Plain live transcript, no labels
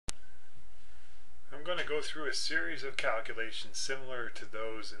going to go through a series of calculations similar to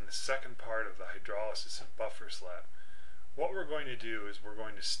those in the second part of the hydrolysis and buffers lab. What we're going to do is we're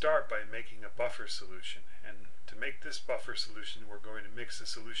going to start by making a buffer solution, and to make this buffer solution we're going to mix a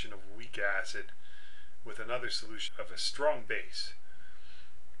solution of weak acid with another solution of a strong base.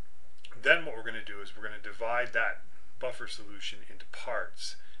 Then what we're going to do is we're going to divide that buffer solution into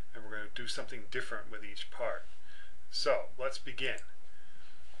parts, and we're going to do something different with each part. So let's begin.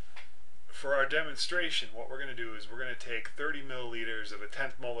 For our demonstration, what we're going to do is we're going to take 30 milliliters of a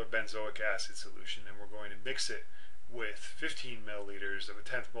 10th molar benzoic acid solution, and we're going to mix it with 15 milliliters of a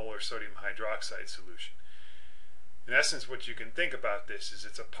 10th molar sodium hydroxide solution. In essence, what you can think about this is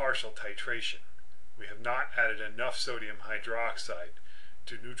it's a partial titration. We have not added enough sodium hydroxide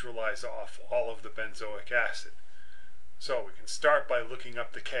to neutralize off all of the benzoic acid. So we can start by looking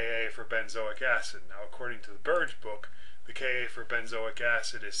up the Ka for benzoic acid. Now, according to the Burge book, the Ka for benzoic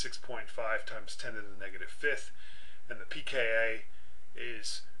acid is 6.5 times 10 to the negative fifth, and the pKa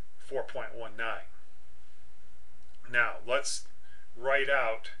is 4.19. Now, let's write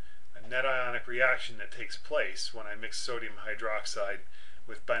out a net ionic reaction that takes place when I mix sodium hydroxide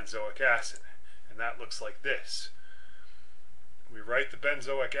with benzoic acid, and that looks like this. We write the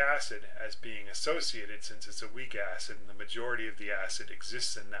benzoic acid as being associated, since it's a weak acid and the majority of the acid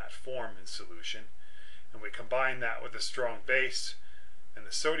exists in that form in solution, and we combine that with a strong base, and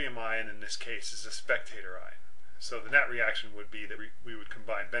the sodium ion in this case is a spectator ion. So the net reaction would be that we would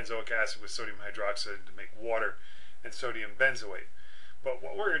combine benzoic acid with sodium hydroxide to make water and sodium benzoate. But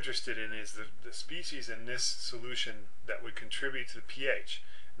what we're interested in is the species in this solution that would contribute to the pH.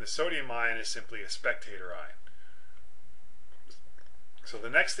 And the sodium ion is simply a spectator ion. So the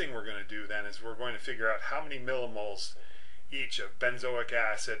next thing we're going to do then is we're going to figure out how many millimoles each of benzoic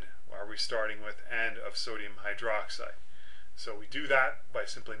acid are we starting with and of sodium hydroxide. So we do that by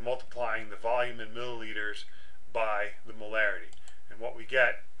simply multiplying the volume in milliliters by the molarity. And what we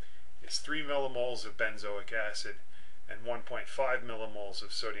get is 3 millimoles of benzoic acid and 1.5 millimoles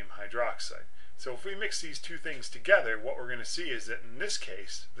of sodium hydroxide. So if we mix these two things together, what we're going to see is that in this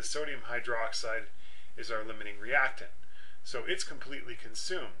case, the sodium hydroxide is our limiting reactant. So it's completely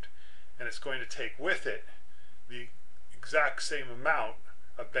consumed, and it's going to take with it the exact same amount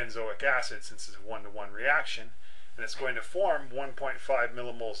of benzoic acid, since it's a one-to-one reaction, and it's going to form 1.5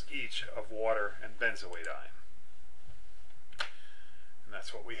 millimoles each of water and benzoate ion. And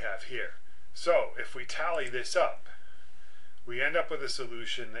that's what we have here. So if we tally this up, we end up with a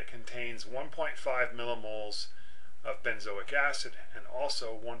solution that contains 1.5 millimoles of benzoic acid and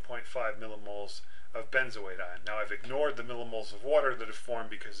also 1.5 millimoles of benzoate ion. Now, I've ignored the millimoles of water that have formed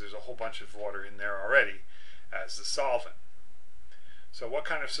because there's a whole bunch of water in there already as the solvent. So what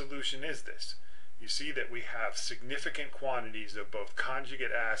kind of solution is this? You see that we have significant quantities of both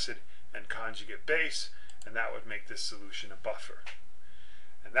conjugate acid and conjugate base, and that would make this solution a buffer.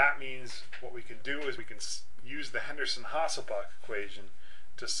 And that means what we can do is we can use the Henderson-Hasselbalch equation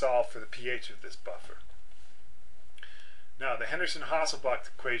to solve for the pH of this buffer. Now, the Henderson-Hasselbalch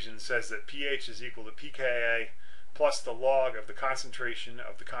equation says that pH is equal to pKa plus the log of the concentration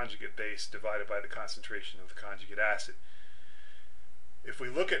of the conjugate base divided by the concentration of the conjugate acid. If we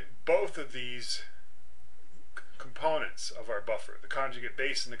look at both of these components of our buffer, the conjugate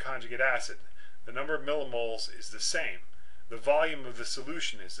base and the conjugate acid, the number of millimoles is the same. The volume of the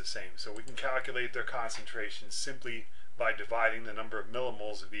solution is the same, so we can calculate their concentrations simply by dividing the number of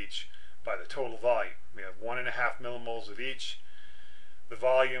millimoles of each by the total volume. We have 1.5 millimoles of each. The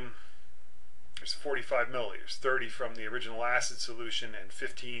volume is 45 milliliters, 30 from the original acid solution and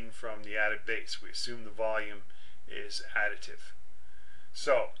 15 from the added base. We assume the volume is additive.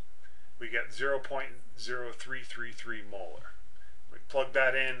 So we get 0.0333 molar. We plug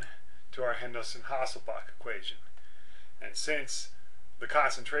that in to our Henderson-Hasselbalch equation. And since the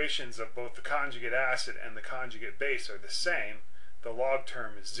concentrations of both the conjugate acid and the conjugate base are the same, the log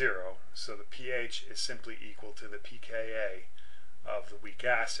term is 0, so the pH is simply equal to the pKa of the weak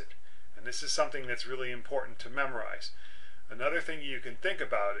acid. And this is something that's really important to memorize. Another thing you can think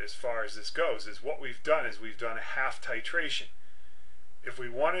about as far as this goes is what we've done is we've done a half titration. If we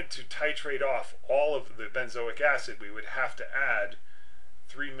wanted to titrate off all of the benzoic acid, we would have to add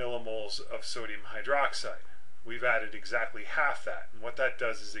 3 millimoles of sodium hydroxide. We've added exactly half that, and what that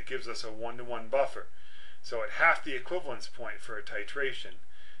does is it gives us a one-to-one buffer. So at half the equivalence point for a titration,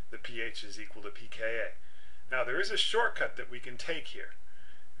 the pH is equal to pKa. Now, there is a shortcut that we can take here,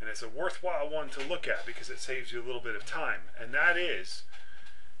 and it's a worthwhile one to look at because it saves you a little bit of time, and that is,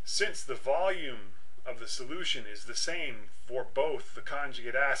 since the volume of the solution is the same for both the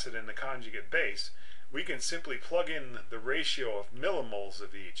conjugate acid and the conjugate base, we can simply plug in the ratio of millimoles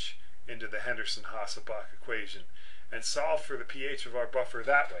of each into the Henderson-Hasselbalch equation and solve for the pH of our buffer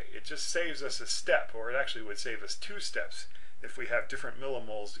that way. It just saves us a step, or it actually would save us 2 steps if we have different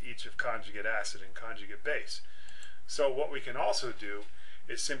millimoles each of conjugate acid and conjugate base. So what we can also do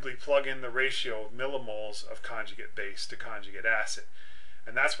is simply plug in the ratio of millimoles of conjugate base to conjugate acid.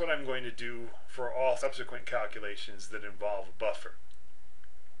 And that's what I'm going to do for all subsequent calculations that involve a buffer.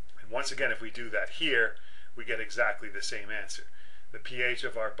 And once again, if we do that here, we get exactly the same answer. The pH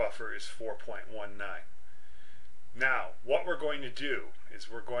of our buffer is 4.19. Now, what we're going to do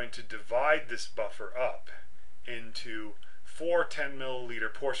is we're going to divide this buffer up into 4 10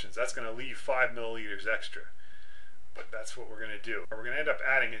 milliliter portions. That's going to leave 5 milliliters extra. But that's what we're going to do. We're going to end up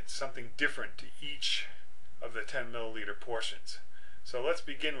adding something different to each of the 10 milliliter portions. So let's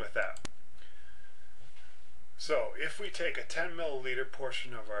begin with that. So if we take a 10 milliliter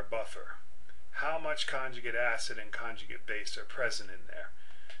portion of our buffer, how much conjugate acid and conjugate base are present in there?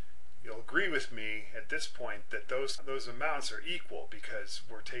 You'll agree with me at this point that those amounts are equal because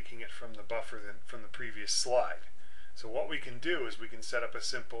we're taking it from the buffer from the previous slide. So what we can do is we can set up a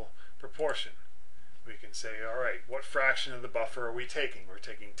simple proportion. We can say, all right, what fraction of the buffer are we taking? We're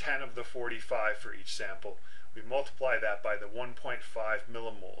taking 10 of the 45 for each sample. We multiply that by the 1.5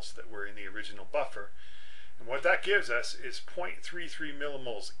 millimoles that were in the original buffer. And what that gives us is 0.33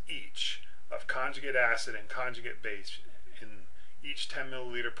 millimoles each of conjugate acid and conjugate base in each 10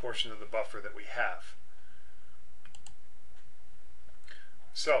 milliliter portion of the buffer that we have.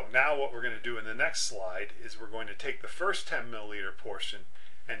 So now what we're going to do in the next slide is we're going to take the first 10 milliliter portion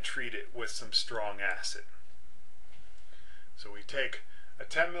and treat it with some strong acid. So we take a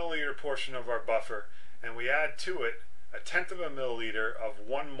 10 milliliter portion of our buffer and we add to it 1/10 of a milliliter of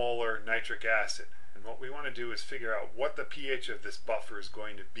 1 molar nitric acid. And what we want to do is figure out what the pH of this buffer is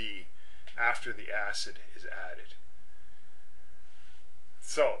going to be after the acid is added.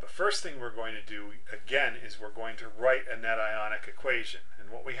 So the first thing we're going to do again is we're going to write a net ionic equation.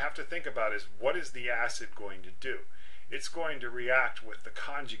 And what we have to think about is, what is the acid going to do? It's going to react with the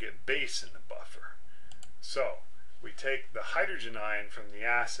conjugate base in the buffer. So we take the hydrogen ion from the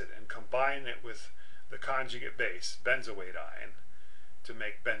acid and combine it with the conjugate base, benzoate ion, to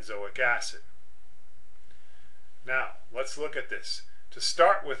make benzoic acid. Now let's look at this. To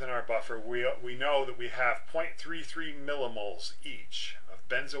start with in our buffer, we know that we have 0.33 millimoles each of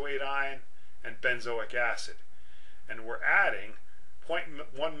benzoate ion and benzoic acid. And we're adding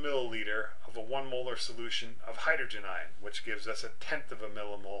 0.1 milliliter of a 1 molar solution of hydrogen ion, which gives us 1/10 of a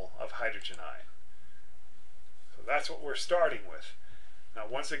millimole of hydrogen ion. So that's what we're starting with. Now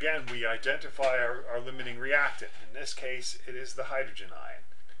once again, we identify our limiting reactant. In this case, it is the hydrogen ion.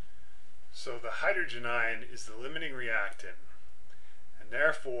 So the hydrogen ion is the limiting reactant, and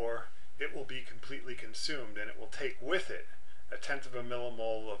therefore it will be completely consumed, and it will take with it 1/10 of a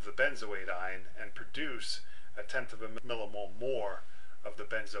millimole of the benzoate ion and produce 1/10 of a millimole more of the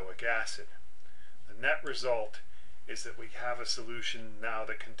benzoic acid. The net result is that we have a solution now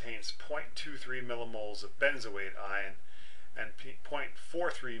that contains 0.23 millimoles of benzoate ion and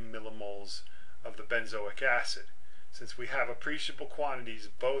 0.43 millimoles of the benzoic acid. Since we have appreciable quantities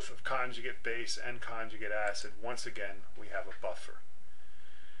both of conjugate base and conjugate acid, once again we have a buffer.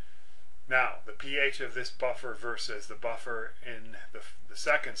 Now the pH of this buffer versus the buffer in the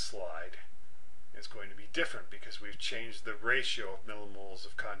second slide is going to be different because we've changed the ratio of millimoles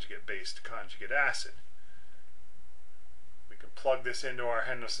of conjugate base to conjugate acid. We can plug this into our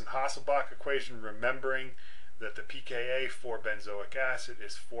Henderson-Hasselbalch equation, remembering that the pKa for benzoic acid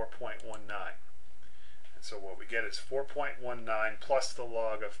is 4.19. And so what we get is 4.19 plus the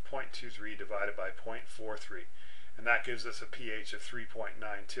log of 0.23 divided by 0.43. And that gives us a pH of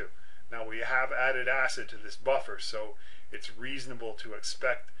 3.92. Now we have added acid to this buffer, so it's reasonable to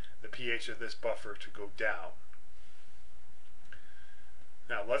expect the pH of this buffer to go down.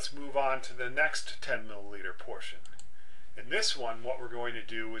 Now let's move on to the next 10 milliliter portion. In this one, what we're going to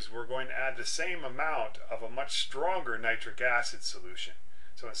do is we're going to add the same amount of a much stronger nitric acid solution.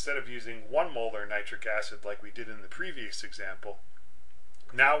 So instead of using 1 molar nitric acid like we did in the previous example,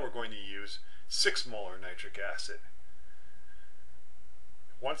 now we're going to use 6 molar nitric acid.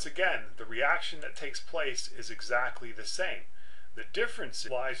 Once again, the reaction that takes place is exactly the same. The difference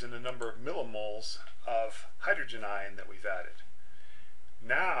lies in the number of millimoles of hydrogen ion that we've added.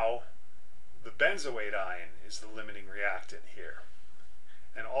 Now, the benzoate ion is the limiting reactant here,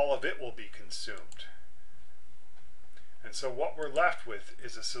 and all of it will be consumed. And so what we're left with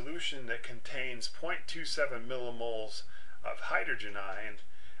is a solution that contains 0.27 millimoles of hydrogen ion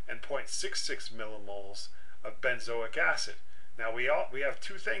and 0.66 millimoles of benzoic acid. Now we have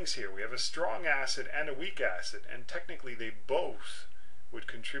two things here. We have a strong acid and a weak acid, and technically they both would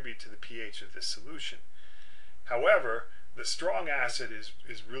contribute to the pH of this solution. However, the strong acid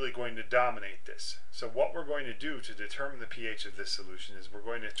is really going to dominate this. So what we're going to do to determine the pH of this solution is we're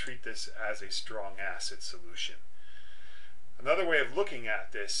going to treat this as a strong acid solution. Another way of looking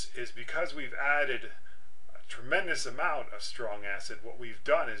at this is because we've added a tremendous amount of strong acid, what we've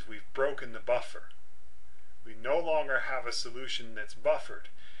done is we've broken the buffer. We no longer have a solution that's buffered,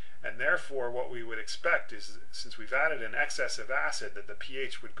 and therefore what we would expect is, since we've added an excess of acid, that the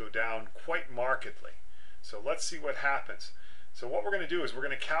pH would go down quite markedly. So let's see what happens. So what we're going to do is we're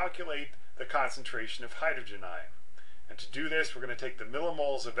going to calculate the concentration of hydrogen ion. And to do this, we're going to take the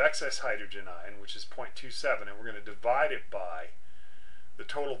millimoles of excess hydrogen ion, which is 0.27, and we're going to divide it by the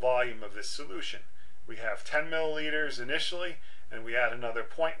total volume of this solution. We have 10 milliliters initially, and we add another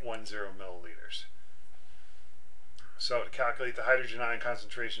 0.10 milliliters. So to calculate the hydrogen ion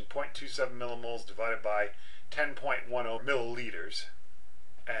concentration, 0.27 millimoles divided by 10.10 milliliters,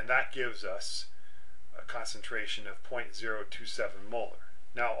 and that gives us a concentration of 0.027 molar.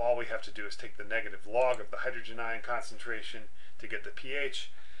 Now all we have to do is take the negative log of the hydrogen ion concentration to get the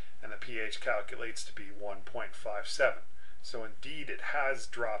pH, and the pH calculates to be 1.57. So indeed it has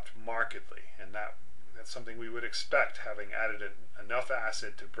dropped markedly, and that's something we would expect, having added enough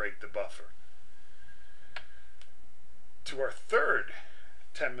acid to break the buffer. To our third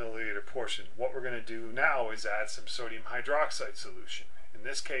 10 milliliter portion, what we're going to do now is add some sodium hydroxide solution. In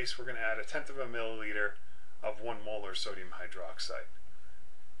this case, we're going to add 1/10 of a milliliter of 1 molar sodium hydroxide.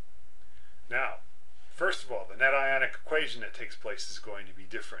 Now, first of all, the net ionic equation that takes place is going to be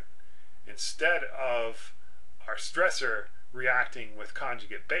different. Instead of our stressor reacting with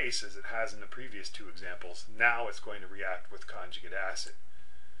conjugate base, as it has in the previous two examples, now it's going to react with conjugate acid.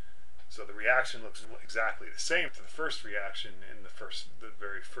 So the reaction looks exactly the same to the first reaction in the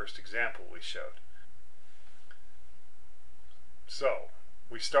very first example we showed. So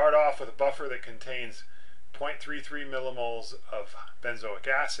we start off with a buffer that contains 0.33 millimoles of benzoic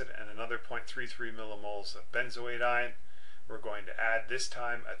acid and another 0.33 millimoles of benzoate ion. We're going to add this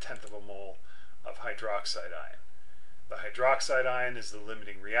time 1/10 of a mole of hydroxide ion. The hydroxide ion is the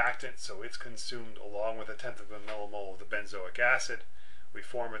limiting reactant, so it's consumed along with 1/10 of a millimole of the benzoic acid. We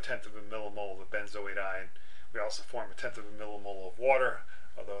form 1/10 of a millimole of the benzoate ion. We also form 1/10 of a millimole of water,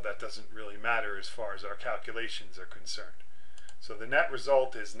 although that doesn't really matter as far as our calculations are concerned. So the net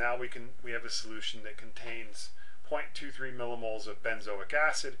result is now we have a solution that contains 0.23 millimoles of benzoic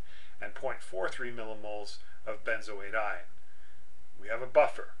acid and 0.43 millimoles of benzoate ion. We have a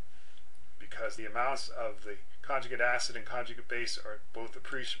buffer because the amounts of the conjugate acid and conjugate base are both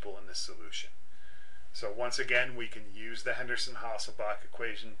appreciable in this solution. So once again, we can use the Henderson-Hasselbalch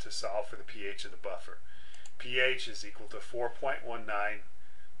equation to solve for the pH of the buffer. pH is equal to 4.19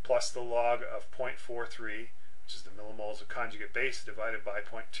 plus the log of 0.43, which is the millimoles of conjugate base, divided by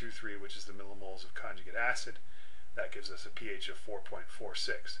 0.23, which is the millimoles of conjugate acid. That gives us a pH of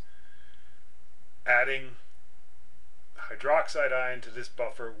 4.46. Adding hydroxide ion to this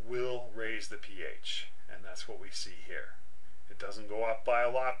buffer will raise the pH, and that's what we see here. It doesn't go up by a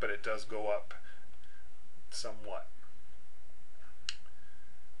lot, but it does go up somewhat.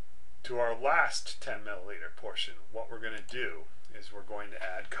 To our last 10 milliliter portion, what we're going to do is we're going to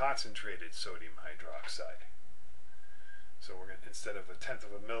add concentrated sodium hydroxide. So we're going to, instead of 1/10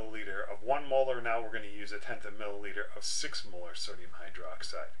 of a milliliter of 1 molar, now we're going to use 1/10 of a milliliter of 6 molar sodium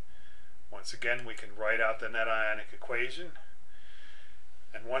hydroxide. Once again, we can write out the net ionic equation.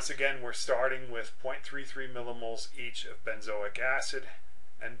 And once again, we're starting with 0.33 millimoles each of benzoic acid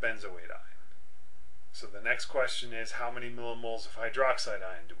and benzoate ion. So the next question is, how many millimoles of hydroxide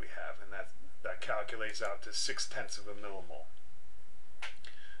ion do we have? And that calculates out to 0.6 of a millimole.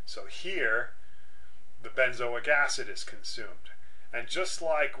 So here, the benzoic acid is consumed. And just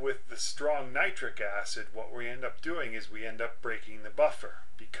like with the strong nitric acid, what we end up doing is we end up breaking the buffer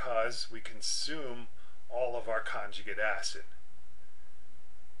because we consume all of our conjugate acid.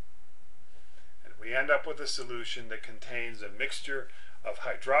 And we end up with a solution that contains a mixture of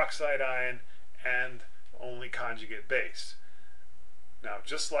hydroxide ion and only conjugate base. Now,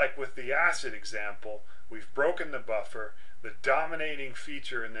 just like with the acid example, we've broken the buffer. The dominating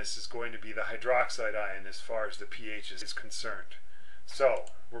feature in this is going to be the hydroxide ion as far as the pH is concerned. So,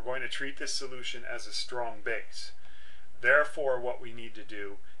 we're going to treat this solution as a strong base. Therefore, what we need to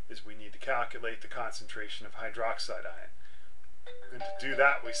do is we need to calculate the concentration of hydroxide ion. And to do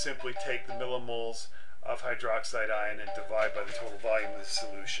that, we simply take the millimoles of hydroxide ion and divide by the total volume of the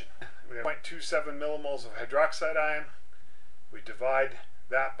solution. We have 0.27 millimoles of hydroxide ion. We divide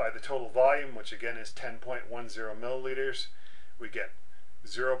that by the total volume, which again is 10.10 milliliters. We get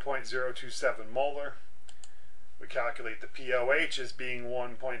 0.027 molar. We calculate the pOH as being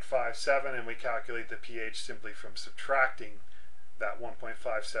 1.57, and we calculate the pH simply from subtracting that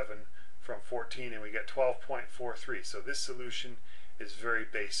 1.57 from 14, and we get 12.43. So this solution is very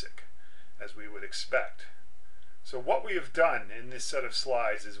basic, as we would expect. So what we have done in this set of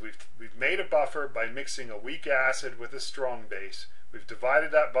slides is we've made a buffer by mixing a weak acid with a strong base. We've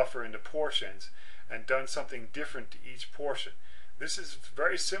divided that buffer into portions and done something different to each portion. This is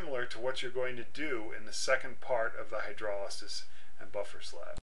very similar to what you're going to do in the second part of the hydrolysis and buffer slab.